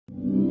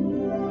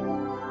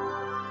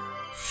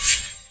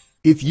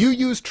If you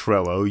use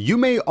Trello, you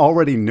may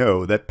already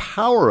know that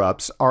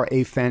power-ups are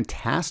a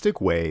fantastic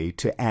way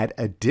to add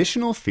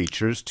additional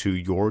features to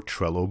your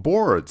Trello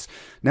boards.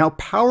 Now,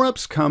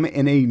 power-ups come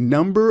in a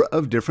number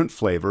of different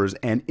flavors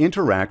and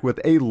interact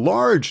with a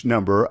large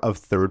number of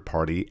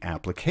third-party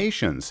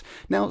applications.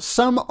 Now,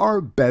 some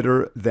are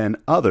better than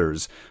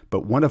others,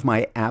 but one of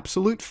my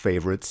absolute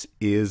favorites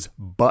is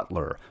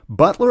Butler.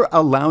 Butler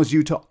allows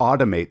you to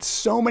automate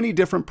so many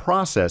different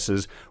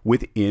processes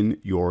within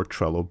your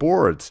Trello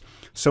boards.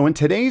 So in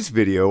today's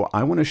video,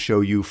 I want to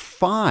show you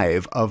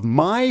 5 of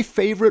my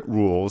favorite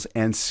rules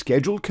and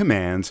scheduled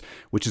commands,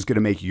 which is going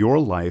to make your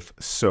life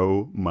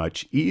so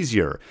much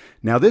easier.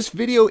 Now, this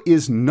video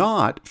is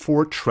not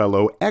for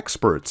Trello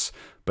experts,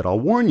 but I'll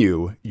warn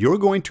you, you're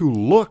going to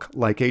look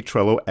like a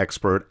Trello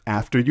expert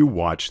after you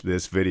watch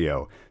this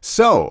video.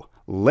 So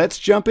let's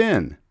jump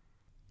in.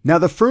 Now,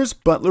 the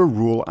first Butler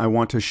rule I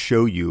want to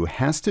show you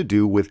has to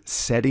do with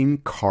setting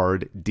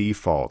card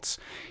defaults.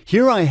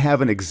 Here I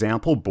have an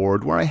example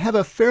board where I have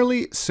a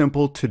fairly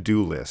simple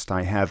to-do list.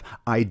 I have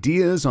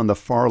ideas on the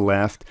far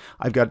left.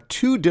 I've got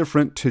 2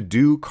 different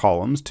to-do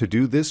columns, to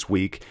do this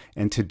week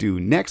and to do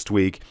next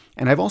week.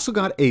 And I've also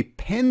got a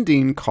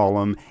pending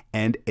column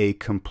and a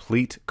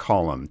complete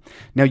column.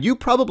 Now, you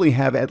probably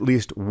have at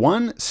least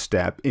one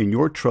step in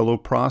your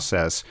Trello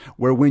process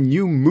where when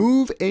you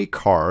move a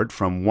card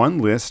from one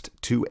list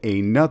to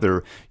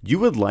another, you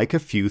would like a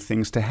few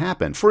things to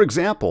happen. For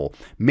example,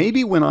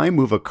 maybe when I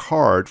move a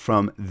card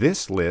from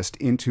this list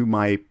into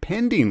my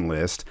pending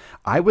list,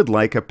 I would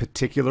like a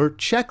particular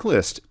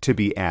checklist to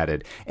be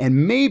added.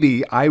 And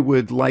maybe I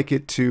would like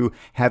it to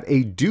have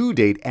a due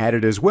date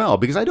added as well,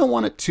 because I don't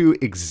want it to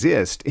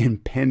exist in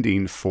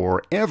pending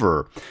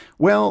forever.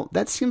 Well,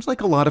 that seems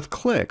like a lot of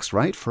clicks,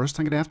 right? First,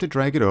 I'm going to have to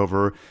drag it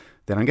over.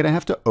 Then I'm going to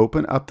have to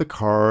open up the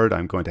card.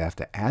 I'm going to have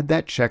to add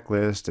that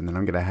checklist, and then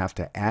I'm going to have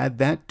to add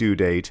that due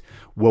date.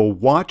 Well,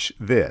 watch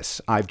this.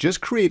 I've just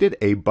created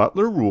a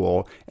Butler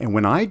rule, and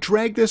when I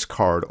drag this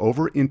card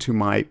over into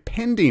my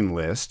pending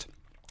list,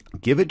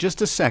 give it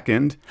just a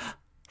second.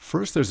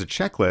 First, there's a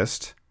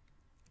checklist.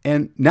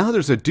 And now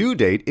there's a due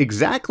date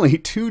exactly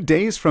 2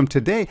 days from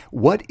today.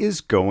 What is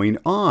going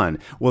on?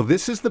 Well,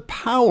 this is the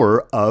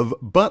power of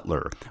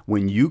Butler.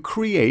 When you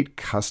create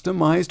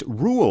customized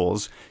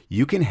rules,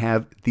 you can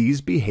have these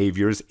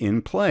behaviors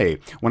in play.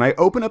 When I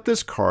open up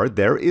this card,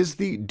 there is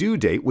the due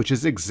date, which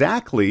is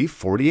exactly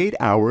 48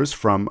 hours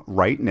from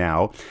right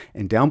now.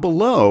 And down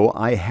below,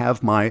 I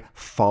have my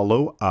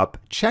follow-up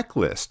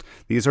checklist.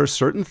 These are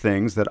certain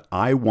things that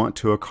I want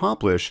to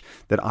accomplish,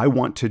 that I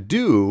want to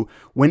do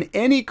when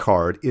any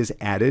card is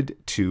added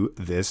to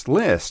this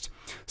list.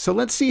 So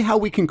let's see how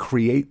we can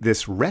create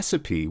this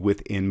recipe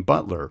within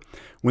Butler.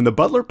 When the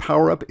Butler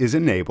power-up is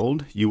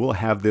enabled, you will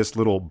have this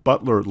little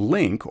Butler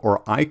link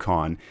or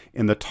icon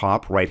in the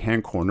top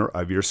right-hand corner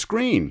of your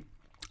screen.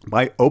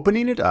 By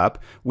opening it up,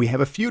 we have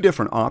a few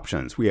different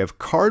options. We have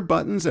card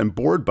buttons and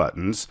board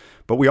buttons,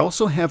 but we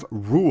also have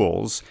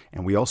rules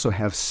and we also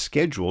have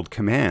scheduled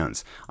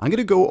commands. I'm going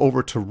to go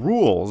over to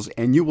rules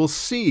and you will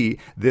see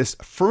this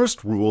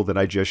first rule that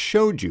I just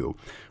showed you.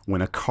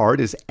 When a card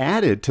is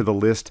added to the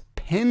list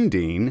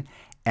pending,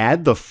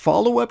 add the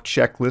follow-up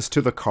checklist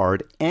to the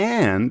card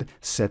and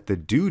set the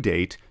due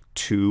date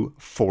to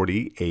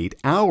 48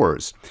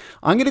 hours.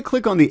 I'm going to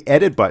click on the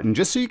edit button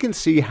just so you can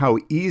see how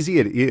easy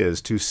it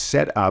is to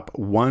set up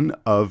one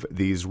of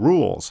these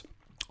rules.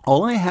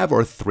 All I have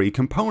are 3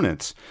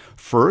 components.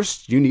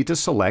 First, you need to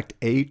select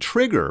a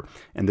trigger.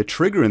 And the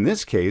trigger in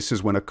this case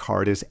is when a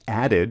card is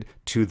added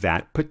to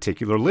that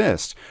particular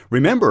list.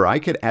 Remember, I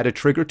could add a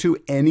trigger to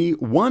any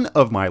one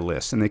of my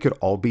lists, and they could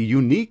all be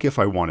unique if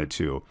I wanted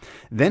to.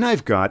 Then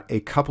I've got a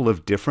couple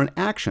of different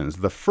actions.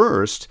 The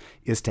first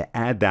is to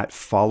add that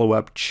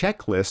follow-up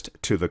checklist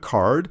to the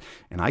card.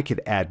 And I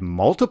could add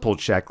multiple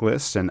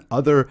checklists and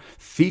other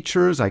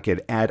features. I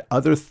could add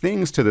other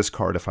things to this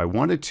card if I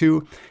wanted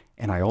to.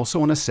 And I also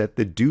want to set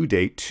the due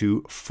date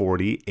to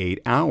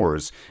 48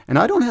 hours. And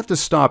I don't have to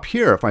stop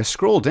here. If I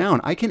scroll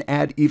down, I can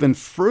add even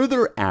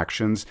further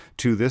actions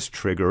to this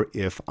trigger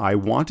if I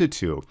wanted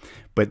to.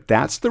 But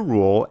that's the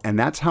rule, and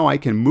that's how I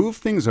can move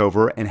things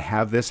over and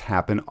have this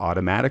happen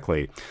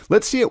automatically.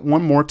 Let's see it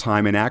one more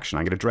time in action.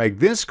 I'm going to drag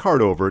this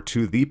card over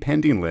to the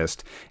pending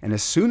list, and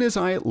as soon as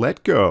I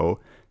let go,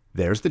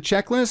 there's the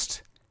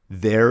checklist.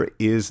 There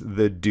is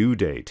the due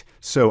date.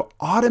 So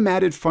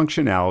automated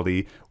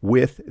functionality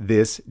with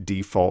this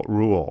default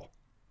rule.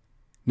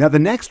 Now, the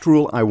next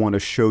rule I want to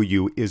show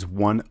you is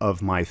one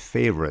of my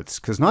favorites,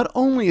 because not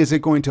only is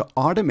it going to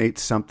automate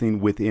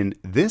something within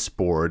this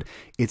board,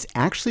 it's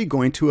actually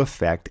going to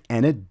affect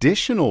an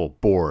additional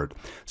board.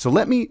 So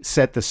let me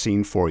set the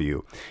scene for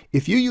you.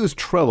 If you use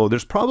Trello,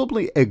 there's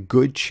probably a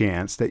good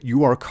chance that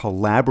you are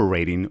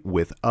collaborating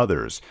with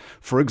others.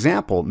 For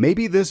example,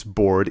 maybe this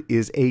board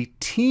is a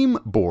team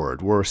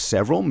board where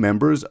several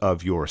members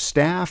of your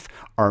staff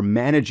are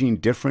managing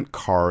different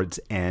cards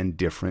and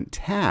different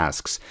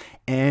tasks.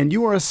 and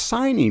you are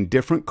assigning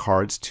different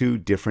cards to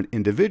different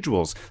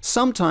individuals.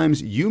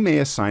 Sometimes you may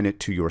assign it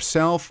to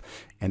yourself,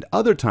 and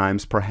other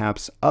times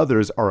perhaps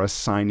others are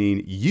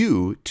assigning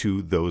you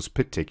to those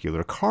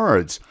particular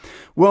cards.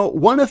 Well,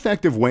 one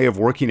effective way of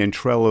working in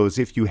Trello is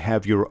if you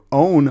have your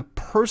own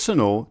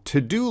personal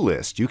to-do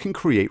list. You can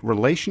create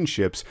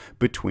relationships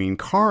between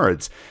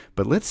cards.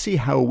 But let's see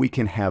how we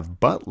can have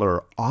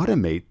Butler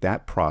automate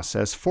that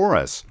process for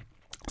us.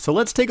 So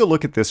let's take a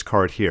look at this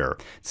card here.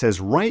 It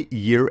says write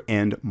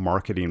year-end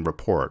marketing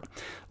report.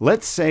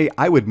 Let's say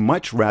I would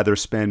much rather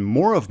spend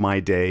more of my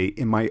day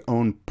in my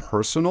own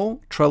personal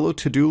Trello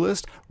to-do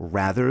list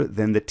rather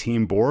than the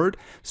team board.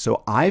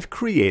 So I've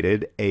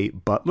created a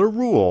Butler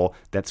rule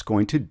that's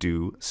going to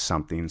do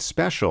something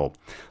special.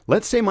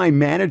 Let's say my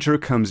manager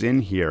comes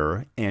in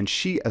here and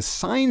she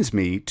assigns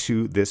me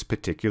to this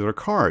particular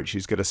card.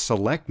 She's going to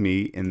select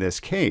me in this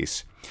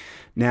case.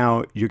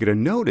 Now, you're going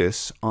to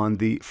notice on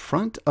the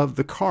front of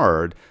the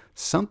card,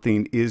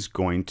 something is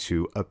going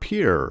to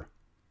appear.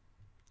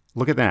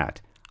 Look at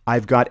that.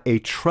 I've got a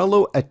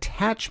Trello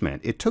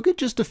attachment. It took it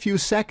just a few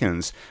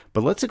seconds,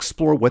 but let's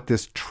explore what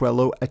this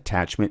Trello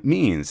attachment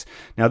means.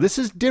 Now, this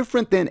is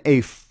different than a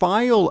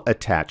file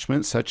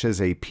attachment, such as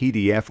a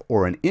PDF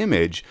or an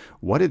image.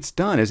 What it's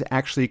done is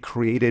actually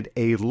created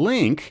a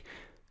link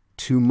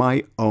to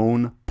my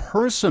own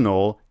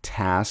personal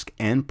task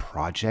and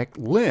project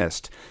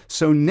list.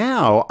 So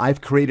now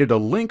I've created a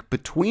link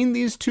between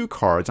these two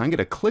cards. I'm going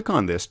to click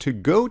on this to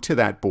go to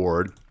that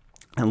board.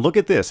 And look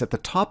at this. At the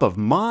top of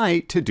my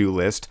to-do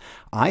list,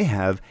 I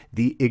have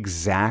the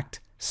exact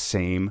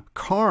same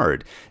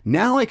card.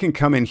 Now I can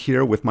come in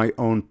here with my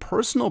own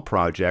personal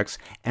projects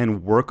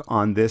and work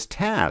on this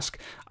task.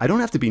 I don't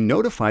have to be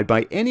notified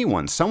by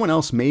anyone. Someone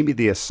else made me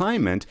the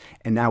assignment,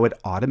 and now it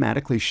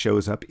automatically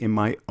shows up in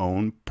my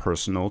own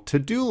personal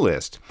to-do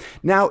list.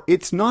 Now,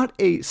 it's not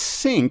a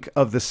sync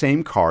of the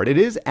same card. It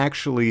is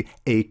actually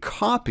a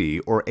copy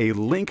or a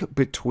link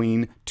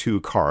between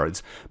two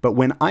cards. But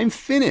when I'm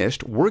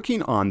finished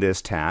working on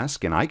this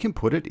task, and I can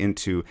put it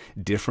into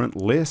different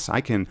lists,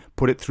 I can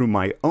put it through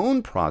my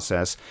own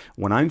process.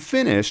 When I'm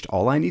finished,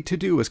 all I need to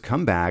do is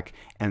come back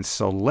and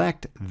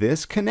select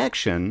this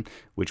connection,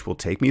 which will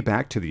take me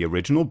back to the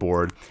original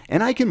board,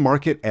 and I can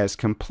mark it as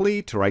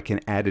complete, or I can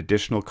add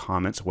additional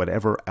comments,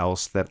 whatever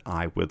else that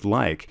I would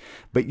like.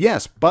 But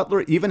yes,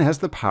 Butler even has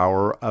the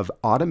power of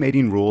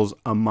automating rules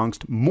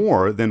amongst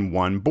more than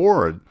one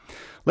board.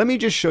 Let me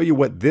just show you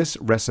what this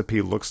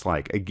recipe looks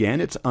like. Again,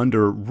 it's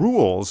under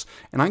Rules,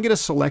 and I'm going to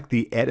select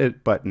the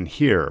Edit button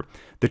here.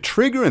 The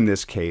trigger in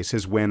this case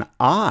is when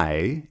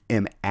I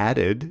am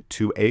added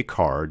to a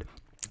card,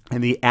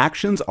 and the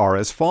actions are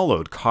as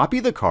followed. Copy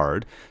the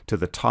card to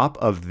the top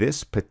of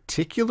this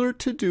particular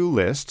to-do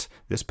list,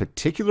 this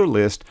particular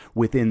list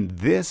within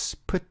this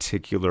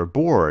particular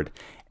board.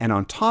 And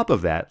on top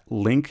of that,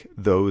 link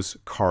those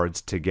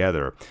cards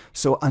together.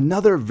 So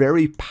another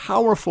very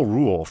powerful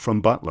rule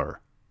from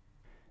Butler.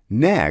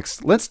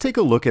 Next, let's take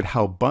a look at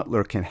how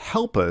Butler can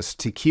help us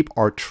to keep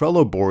our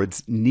Trello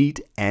boards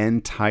neat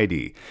and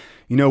tidy.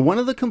 You know, one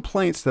of the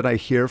complaints that I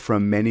hear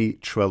from many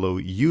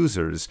Trello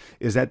users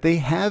is that they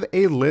have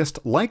a list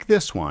like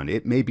this one.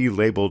 It may be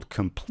labeled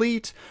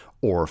complete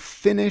or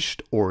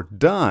finished or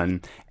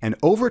done, and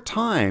over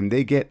time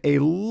they get a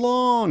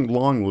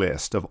long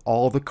list of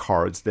all the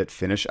cards that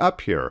finish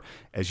up here.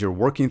 As you're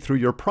working through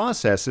your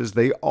processes,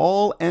 they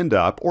all end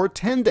up or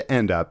tend to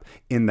end up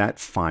in that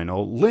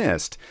final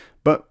list.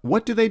 But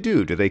what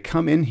do? Do they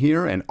come in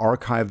here and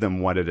archive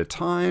them one at a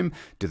time?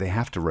 Do they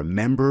have to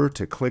remember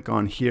to click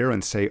on here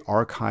and say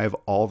archive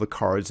all the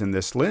cards in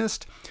this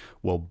list?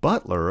 Well,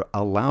 Butler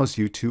allows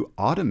you to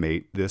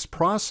automate this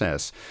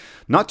process.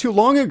 Not too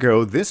long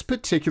ago, this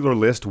particular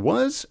list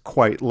was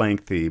quite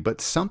lengthy,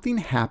 but something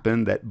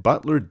happened that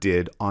Butler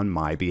did on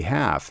my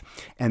behalf,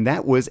 and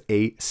that was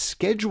a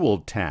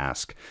scheduled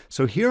task.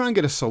 So here I'm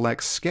going to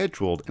select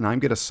scheduled, and I'm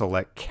going to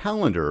select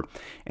calendar,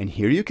 and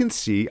here you can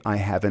see I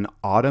have an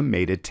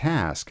automated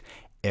task.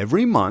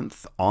 Every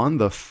month on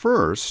the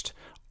 1st,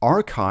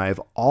 archive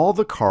all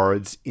the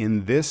cards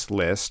in this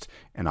list,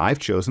 and I've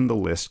chosen the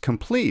list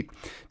complete.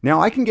 Now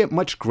I can get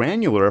much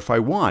granular if I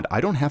want. I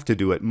don't have to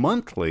do it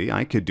monthly.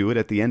 I could do it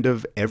at the end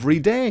of every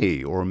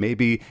day or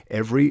maybe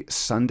every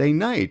Sunday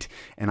night,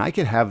 and I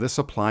could have this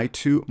apply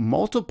to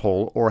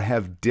multiple or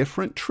have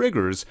different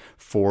triggers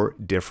for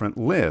different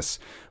lists.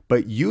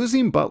 But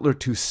using Butler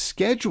to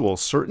schedule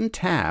certain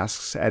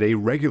tasks at a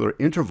regular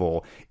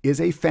interval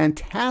is a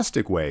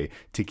fantastic way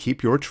to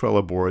keep your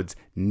Trello boards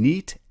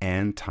neat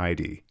and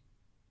tidy.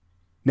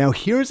 Now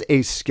here's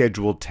a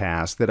scheduled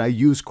task that I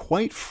use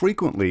quite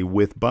frequently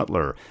with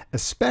Butler,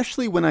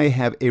 especially when I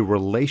have a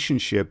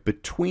relationship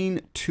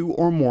between two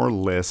or more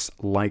lists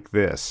like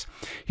this.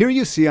 Here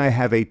you see I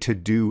have a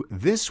to-do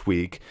this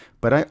week,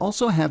 but I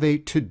also have a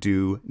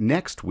to-do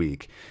next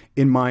week.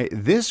 In my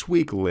this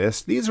week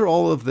list, these are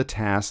all of the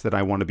tasks that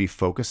I want to be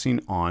focusing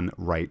on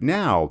right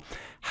now.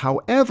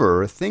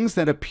 However, things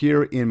that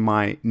appear in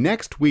my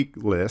next week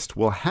list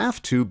will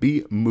have to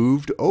be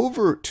moved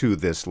over to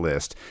this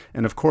list.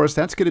 And of course,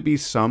 that's going to be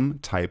some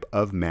type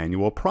of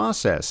manual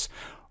process.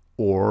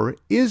 Or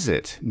is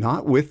it?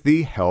 Not with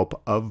the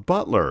help of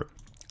Butler.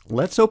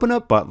 Let's open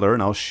up Butler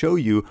and I'll show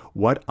you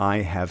what I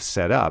have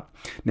set up.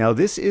 Now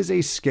this is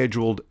a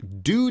scheduled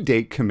due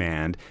date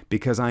command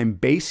because I'm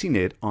basing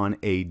it on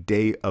a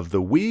day of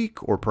the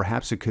week, or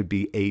perhaps it could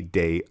be a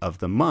day of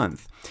the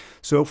month.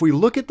 So if we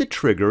look at the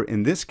trigger,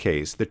 in this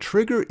case, the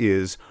trigger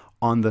is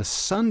on the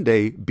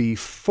Sunday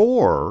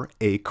before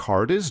a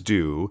card is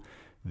due.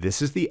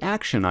 This is the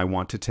action I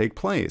want to take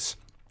place.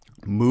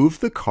 Move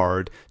the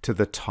card to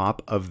the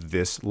top of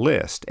this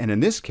list. And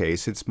in this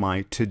case, it's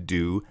my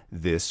to-do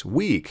this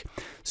week.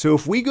 So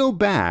if we go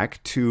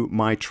back to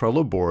my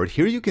Trello board,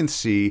 here you can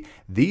see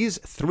these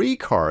 3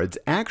 cards.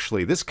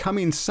 Actually, this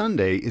coming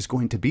Sunday is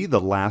going to be the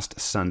last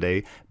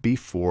Sunday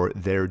before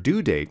their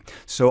due date.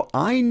 So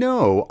I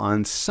know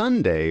on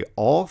Sunday,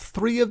 all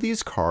 3 of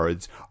these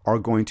cards are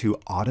going to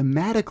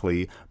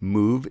automatically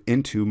move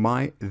into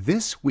my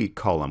this week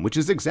column, which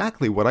is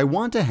exactly what I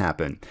want to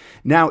happen.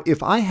 Now,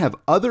 if I have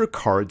other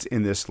cards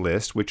in this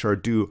list which are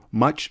due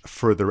much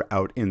further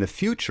out in the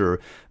future,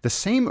 the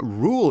same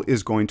rule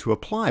is going to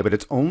apply, but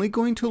it's only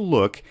going to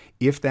look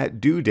if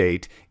that due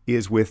date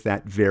is with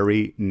that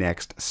very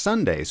next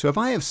Sunday. So if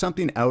I have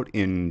something out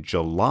in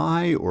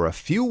July or a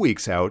few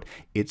weeks out,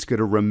 it's going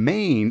to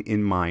remain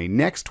in my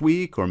next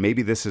week, or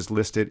maybe this is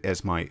listed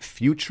as my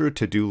future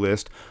to-do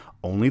list.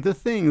 Only the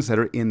things that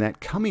are in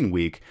that coming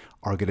week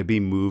are going to be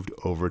moved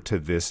over to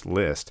this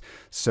list.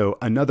 So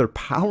another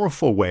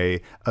powerful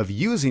way of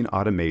using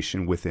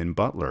automation within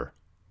Butler.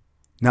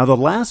 Now, the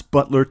last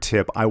Butler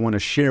tip I want to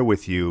share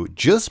with you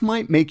just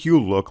might make you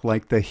look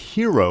like the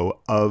hero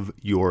of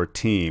your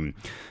team.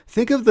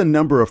 Think of the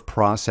number of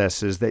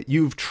processes that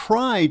you've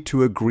tried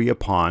to agree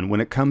upon when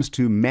it comes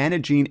to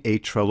managing a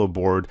Trello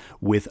board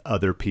with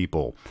other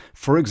people.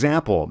 For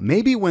example,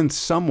 maybe when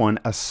someone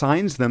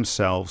assigns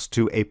themselves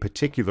to a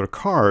particular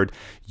card,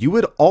 you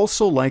would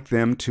also like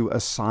them to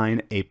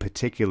assign a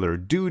particular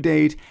due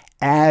date,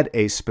 add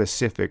a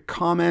specific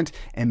comment,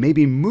 and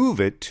maybe move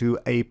it to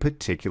a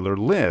particular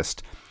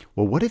list.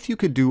 Well, what if you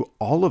could do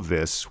all of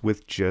this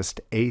with just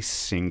a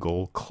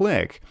single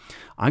click?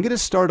 I'm going to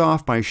start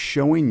off by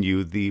showing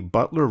you the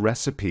Butler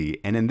recipe,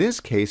 and in this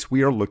case,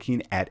 we are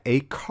looking at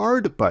a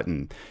card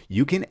button.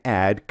 You can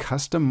add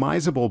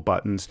customizable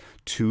buttons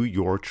to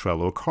your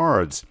Trello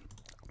cards.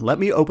 Let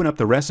me open up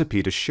the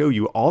recipe to show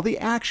you all the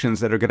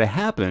actions that are going to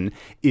happen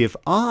if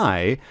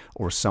I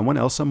or someone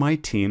else on my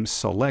team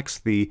selects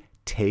the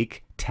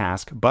Take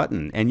Task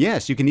button. And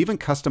yes, you can even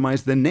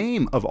customize the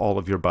name of all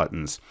of your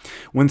buttons.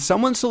 When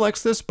someone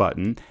selects this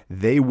button,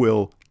 they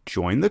will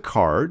join the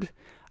card.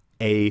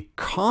 A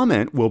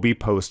comment will be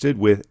posted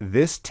with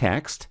this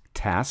text,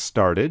 task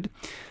started.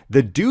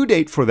 The due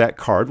date for that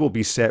card will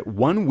be set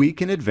 1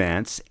 week in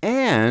advance,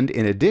 and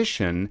in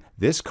addition,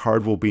 this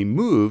card will be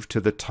moved to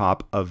the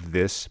top of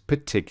this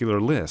particular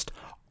list.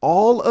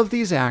 All of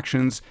these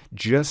actions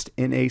just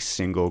in a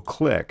single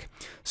click.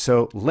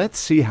 So let's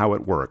see how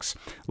it works.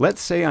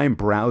 Let's say I'm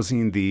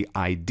browsing the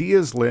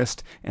ideas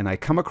list and I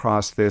come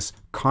across this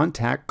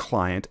contact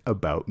client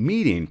about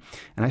meeting.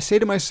 And I say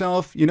to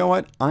myself, you know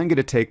what? I'm going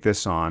to take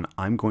this on.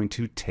 I'm going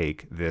to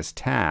take this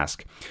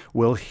task.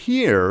 Well,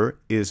 here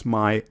is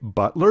my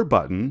Butler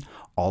button.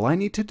 All I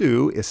need to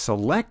do is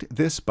select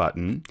this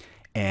button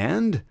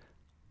and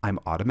I'm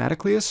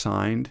automatically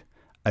assigned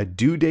a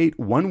due date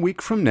 1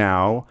 week from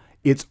now.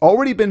 It's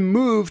already been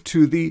moved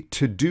to the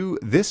to-do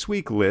this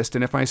week list,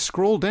 and if I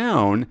scroll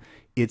down,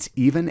 it's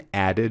even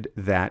added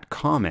that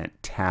comment,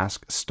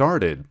 task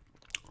started.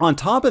 On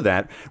top of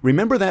that,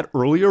 remember that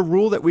earlier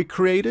rule that we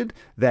created,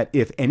 that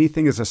if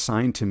anything is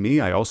assigned to me,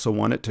 I also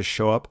want it to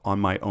show up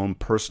on my own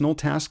personal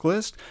task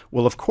list?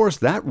 Well, of course,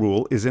 that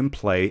rule is in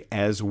play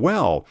as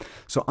well.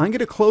 So I'm going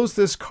to close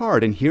this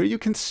card, and here you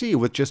can see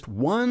with just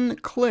 1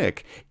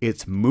 click,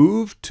 it's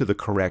moved to the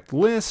correct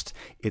list,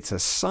 it's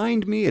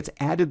assigned me, it's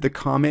added the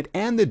comment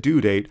and the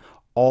due date,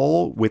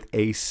 all with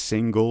a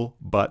single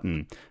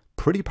button.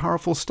 Pretty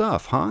powerful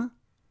stuff, huh?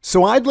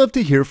 So I'd love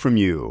to hear from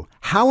you.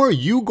 How are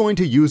you going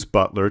to use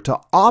Butler to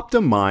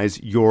optimize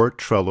your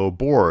Trello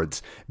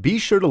boards? Be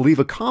sure to leave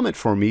a comment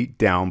for me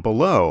down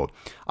below.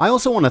 I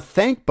also want to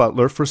thank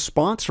Butler for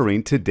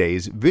sponsoring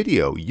today's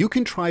video. You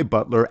can try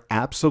Butler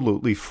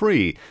absolutely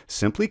free.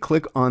 Simply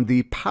click on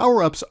the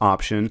Power-Ups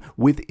option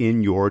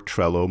within your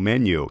Trello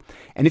menu.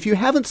 And if you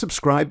haven't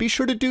subscribed, be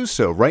sure to do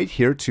so right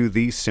here to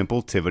the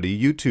Simpletivity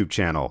YouTube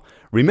channel.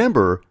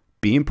 Remember,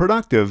 being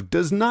productive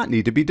does not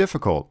need to be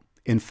difficult.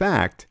 In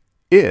fact,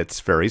 it's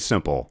very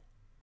simple.